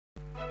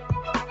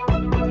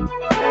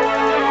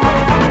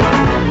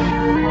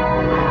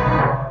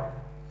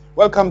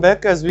Welcome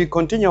back as we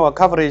continue our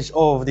coverage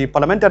of the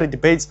parliamentary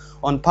debates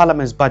on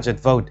Parliament's budget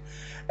vote.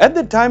 At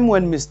the time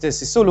when Mr.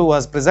 Sisulu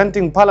was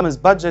presenting Parliament's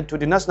budget to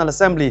the National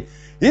Assembly,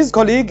 his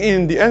colleague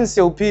in the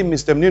NCOP,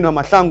 Mr.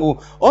 Mninwa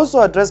Mhlangu,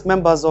 also addressed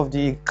members of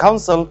the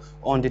Council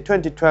on the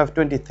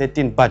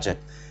 2012-2013 budget.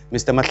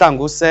 Mr.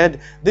 Mhlangu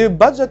said the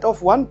budget of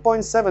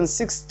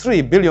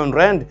 1.763 billion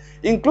rand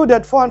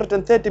included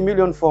 430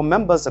 million for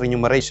members'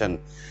 remuneration.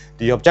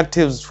 The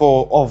objectives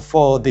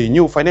for the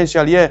new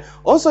financial year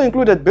also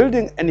included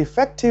building an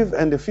effective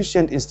and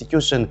efficient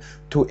institution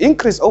to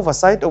increase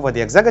oversight over the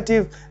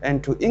executive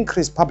and to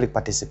increase public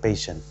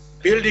participation.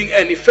 Building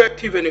an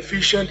effective and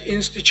efficient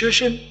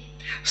institution,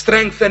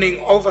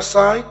 strengthening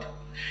oversight,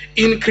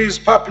 increase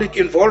public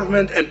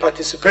involvement and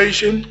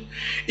participation,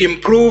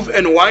 improve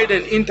and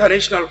widen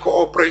international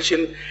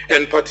cooperation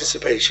and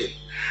participation.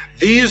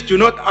 These do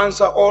not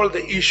answer all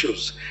the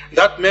issues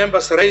that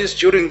members raised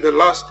during the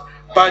last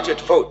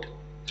budget vote,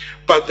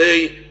 but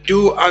they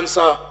do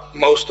answer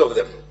most of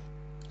them.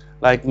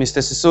 Like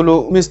Mr.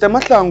 Sisulu, Mr.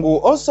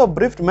 Mhlangu also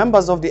briefed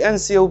members of the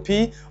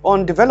NCOP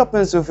on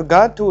developments with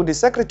regard to the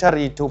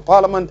Secretary to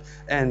Parliament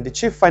and the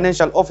Chief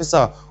Financial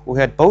Officer, who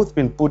had both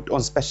been put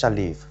on special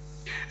leave.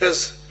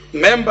 As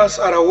members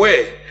are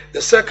aware,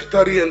 the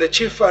Secretary and the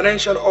Chief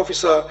Financial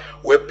Officer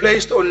were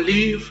placed on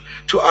leave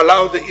to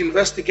allow the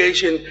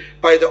investigation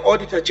by the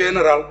Auditor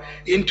General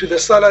into the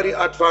salary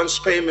advance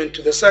payment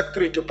to the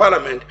Secretary to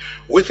Parliament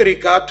with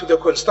regard to the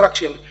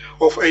construction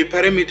of a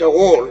perimeter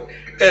wall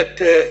at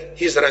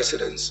his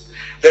residence.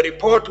 The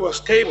report was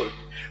tabled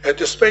at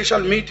a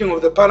special meeting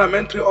of the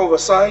Parliamentary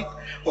Oversight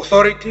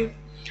Authority.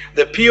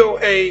 The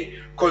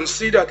POA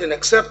considered and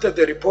accepted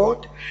the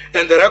report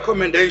and the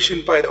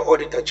recommendation by the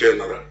Auditor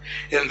General.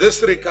 In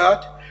this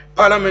regard,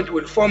 Parliament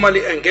will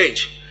formally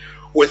engage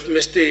with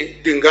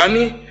Mr.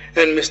 Dingani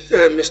and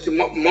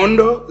Mr.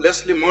 Mondo,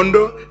 Leslie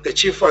Mondo, the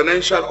Chief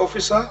Financial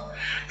Officer,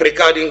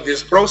 regarding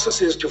these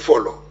processes to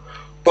follow.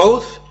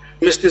 Both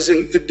Mr.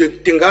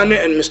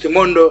 Dingani and Mr.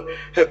 Mondo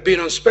have been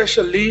on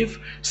special leave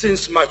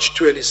since March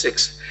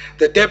 26.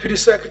 The Deputy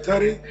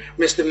Secretary,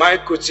 Mr.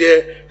 Mike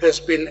Gutierrez, has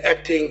been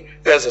acting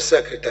as a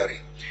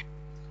Secretary.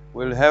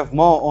 We'll have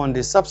more on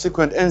the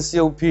subsequent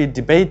NCOP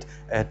debate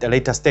at a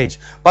later stage.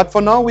 But for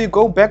now, we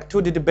go back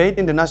to the debate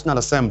in the National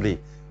Assembly.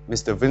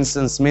 Mr.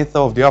 Vincent Smith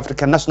of the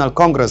African National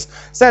Congress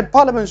said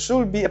Parliament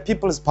should be a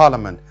people's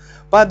parliament,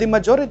 but the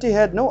majority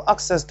had no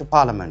access to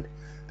Parliament.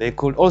 They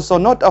could also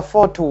not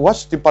afford to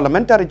watch the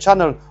parliamentary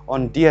channel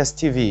on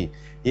DSTV.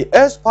 He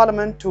urged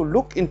Parliament to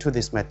look into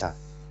this matter.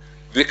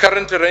 The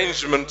current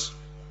arrangement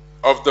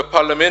of the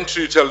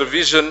parliamentary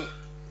television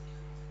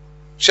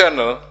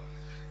channel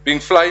being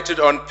flighted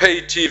on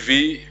pay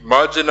TV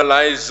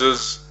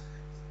marginalizes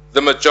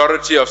the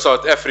majority of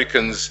South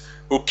Africans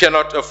who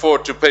cannot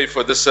afford to pay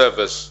for the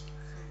service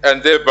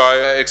and thereby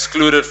are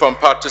excluded from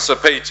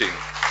participating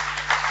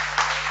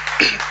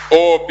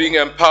or being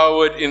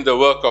empowered in the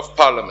work of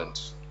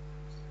Parliament.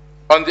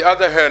 On the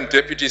other hand,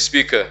 Deputy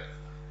Speaker,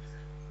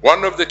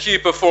 one of the key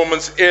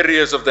performance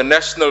areas of the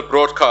national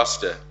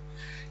broadcaster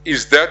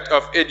is that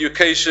of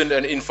education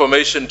and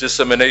information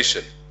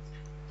dissemination.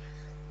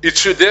 It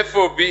should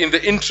therefore be in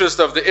the interest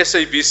of the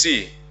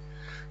SABC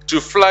to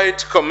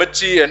flight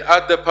committee and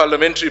other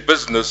parliamentary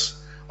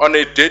business on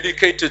a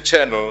dedicated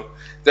channel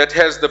that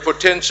has the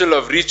potential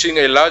of reaching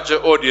a larger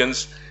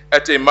audience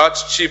at a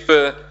much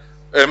cheaper,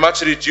 a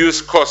much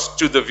reduced cost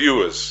to the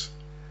viewers.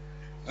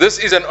 This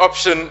is an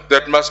option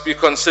that must be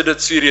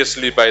considered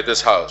seriously by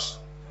this House.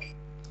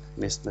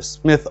 Mr.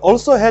 Smith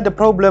also had a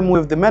problem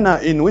with the manner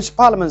in which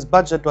Parliament's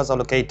budget was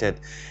allocated.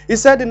 He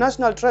said the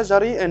National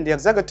Treasury and the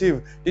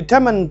Executive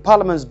determined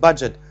Parliament's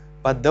budget,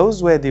 but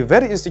those were the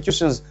very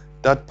institutions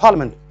that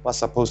Parliament was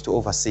supposed to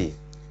oversee.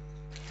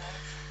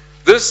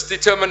 This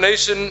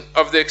determination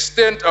of the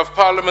extent of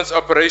Parliament's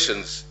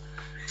operations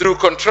through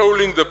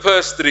controlling the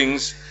purse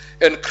strings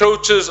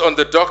encroaches on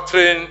the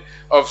doctrine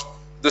of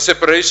the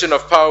separation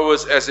of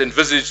powers as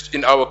envisaged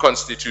in our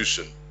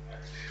Constitution.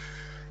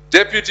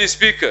 Deputy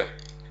Speaker,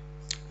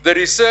 the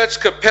research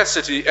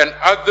capacity and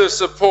other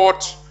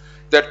support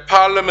that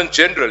Parliament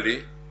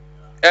generally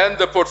and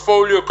the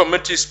Portfolio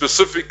Committee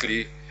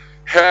specifically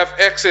have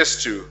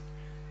access to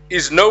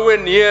is nowhere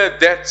near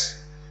that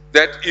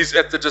is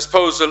at the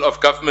disposal of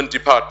government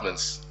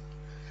departments.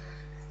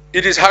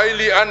 It is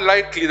highly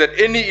unlikely that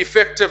any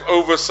effective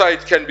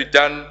oversight can be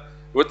done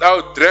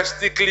without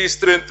drastically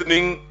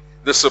strengthening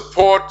the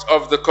support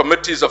of the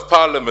committees of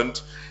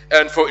Parliament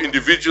and for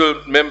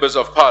individual members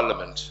of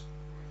Parliament.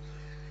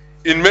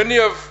 In many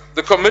of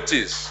the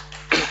committees,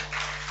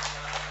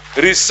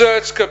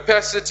 research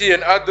capacity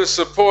and other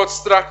support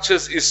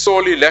structures is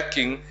sorely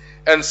lacking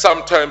and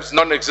sometimes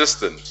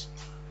non-existent.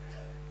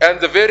 And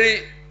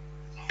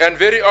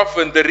very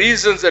often the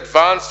reasons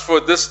advanced for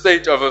this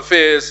state of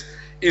affairs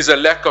is a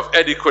lack of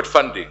adequate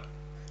funding.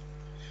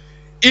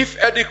 If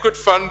adequate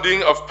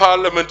funding of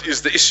Parliament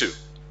is the issue,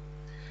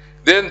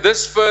 then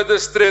this further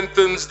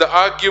strengthens the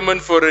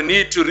argument for a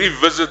need to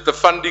revisit the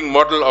funding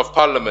model of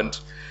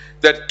Parliament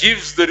that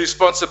gives the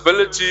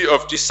responsibility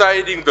of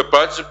deciding the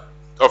budget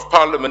of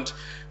Parliament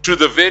to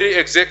the very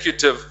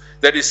executive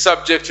that is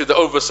subject to the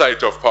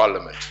oversight of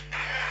Parliament.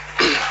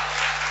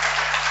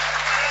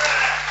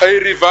 A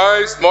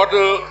revised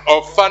model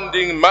of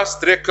funding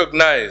must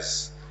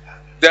recognize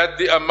that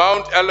the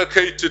amount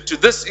allocated to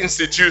this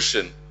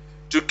institution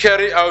to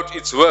carry out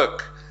its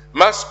work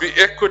must be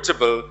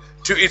equitable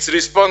to its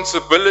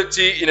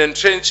responsibility in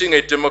entrenching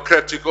a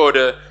democratic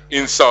order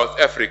in South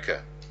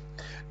Africa.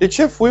 The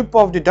chief whip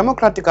of the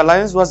Democratic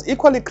Alliance was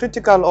equally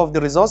critical of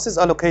the resources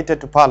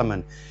allocated to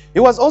Parliament. He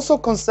was also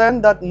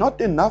concerned that not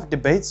enough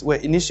debates were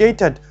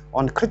initiated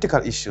on critical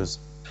issues.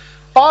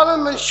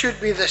 Parliament should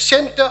be the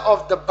center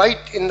of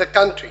debate in the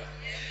country,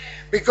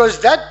 because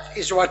that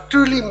is what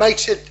truly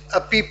makes it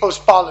a people's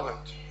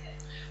parliament.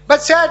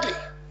 But sadly,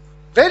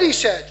 very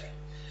sadly,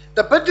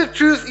 the bitter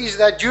truth is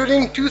that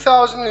during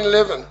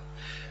 2011,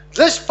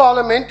 this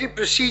parliamentary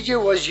procedure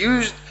was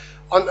used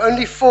on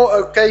only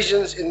 4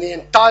 occasions in the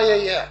entire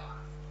year.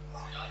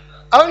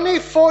 Only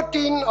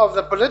 14 of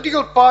the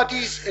political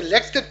parties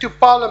elected to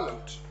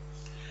Parliament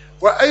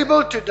were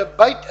able to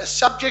debate a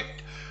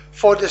subject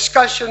for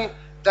discussion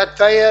that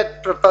they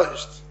had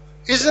proposed.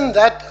 Isn't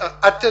that an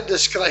utter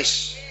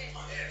disgrace?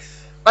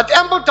 But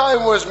ample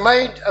time was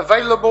made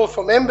available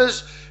for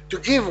members to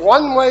give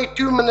one-way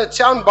 2-minute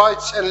sound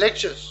bites and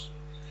lectures.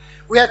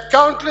 We had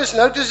countless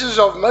notices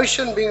of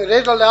motion being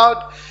read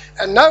aloud,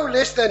 and no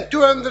less than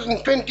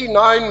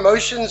 229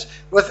 motions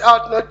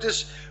without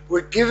notice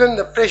were given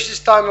the precious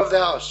time of the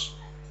House.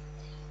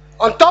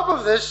 On top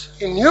of this,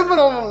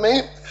 innumerable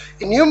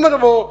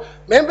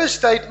member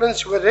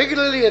statements were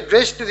regularly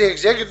addressed to the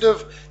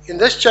executive in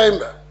this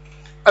chamber.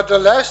 But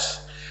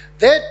alas,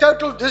 their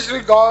total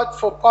disregard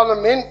for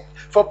Parliament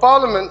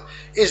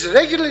is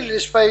regularly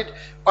displayed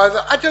by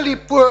the utterly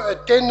poor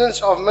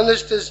attendance of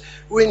ministers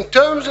who, in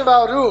terms of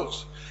our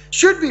rules,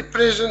 should be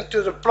present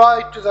to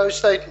reply to those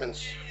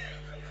statements.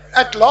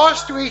 At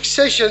last week's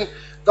session,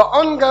 the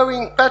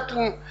ongoing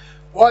pattern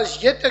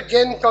was yet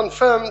again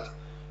confirmed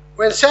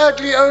when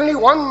sadly only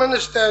 1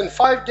 minister and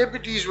 5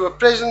 deputies were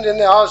present in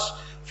the House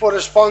for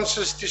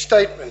responses to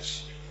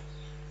statements.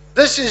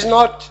 This is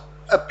not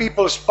a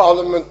people's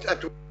parliament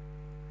at all.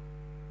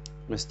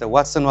 Mr.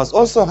 Watson was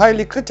also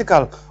highly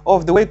critical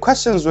of the way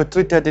questions were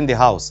treated in the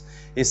House.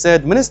 He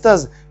said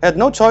ministers had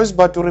no choice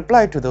but to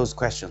reply to those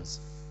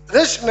questions.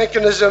 This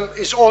mechanism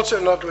is also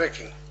not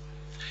working.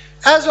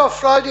 As of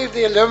Friday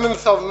the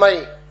 11th of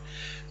May,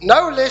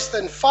 no less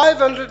than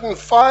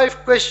 505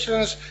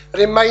 questions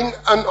remain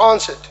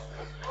unanswered.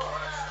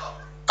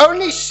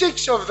 Only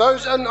 6 of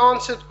those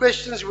unanswered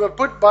questions were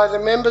put by the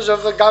members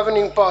of the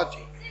governing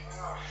party.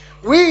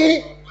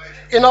 We,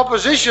 in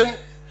opposition,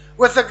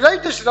 with the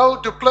greatest role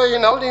to play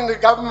in holding the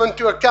government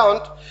to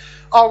account,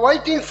 are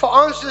waiting for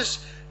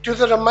answers to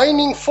the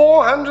remaining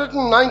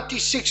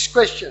 496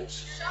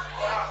 questions.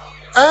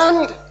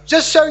 And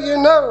just so you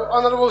know,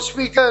 Honourable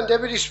Speaker and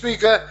Deputy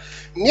Speaker,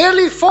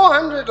 nearly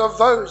 400 of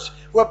those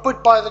were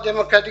put by the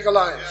Democratic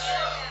Alliance.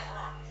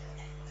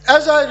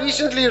 As I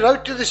recently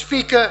wrote to the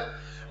Speaker,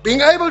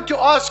 being able to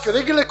ask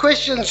regular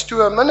questions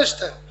to a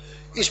minister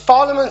is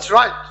Parliament's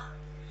right.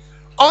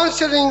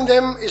 Answering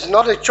them is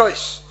not a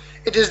choice.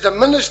 It is the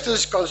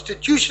minister's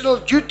constitutional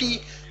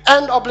duty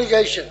and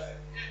obligation.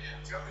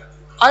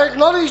 I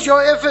acknowledge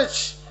your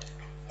efforts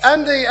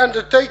and the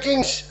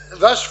undertakings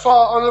thus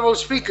far, Honourable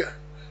Speaker,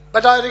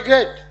 but I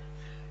regret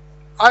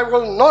you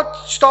will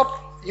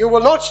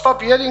not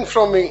stop hearing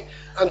from me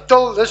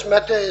until this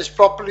matter is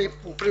properly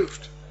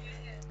improved.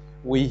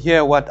 We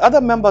hear what other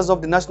members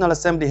of the National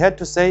Assembly had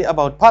to say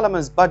about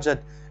Parliament's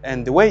budget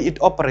and the way it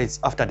operates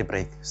after the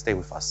break. Stay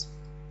with us.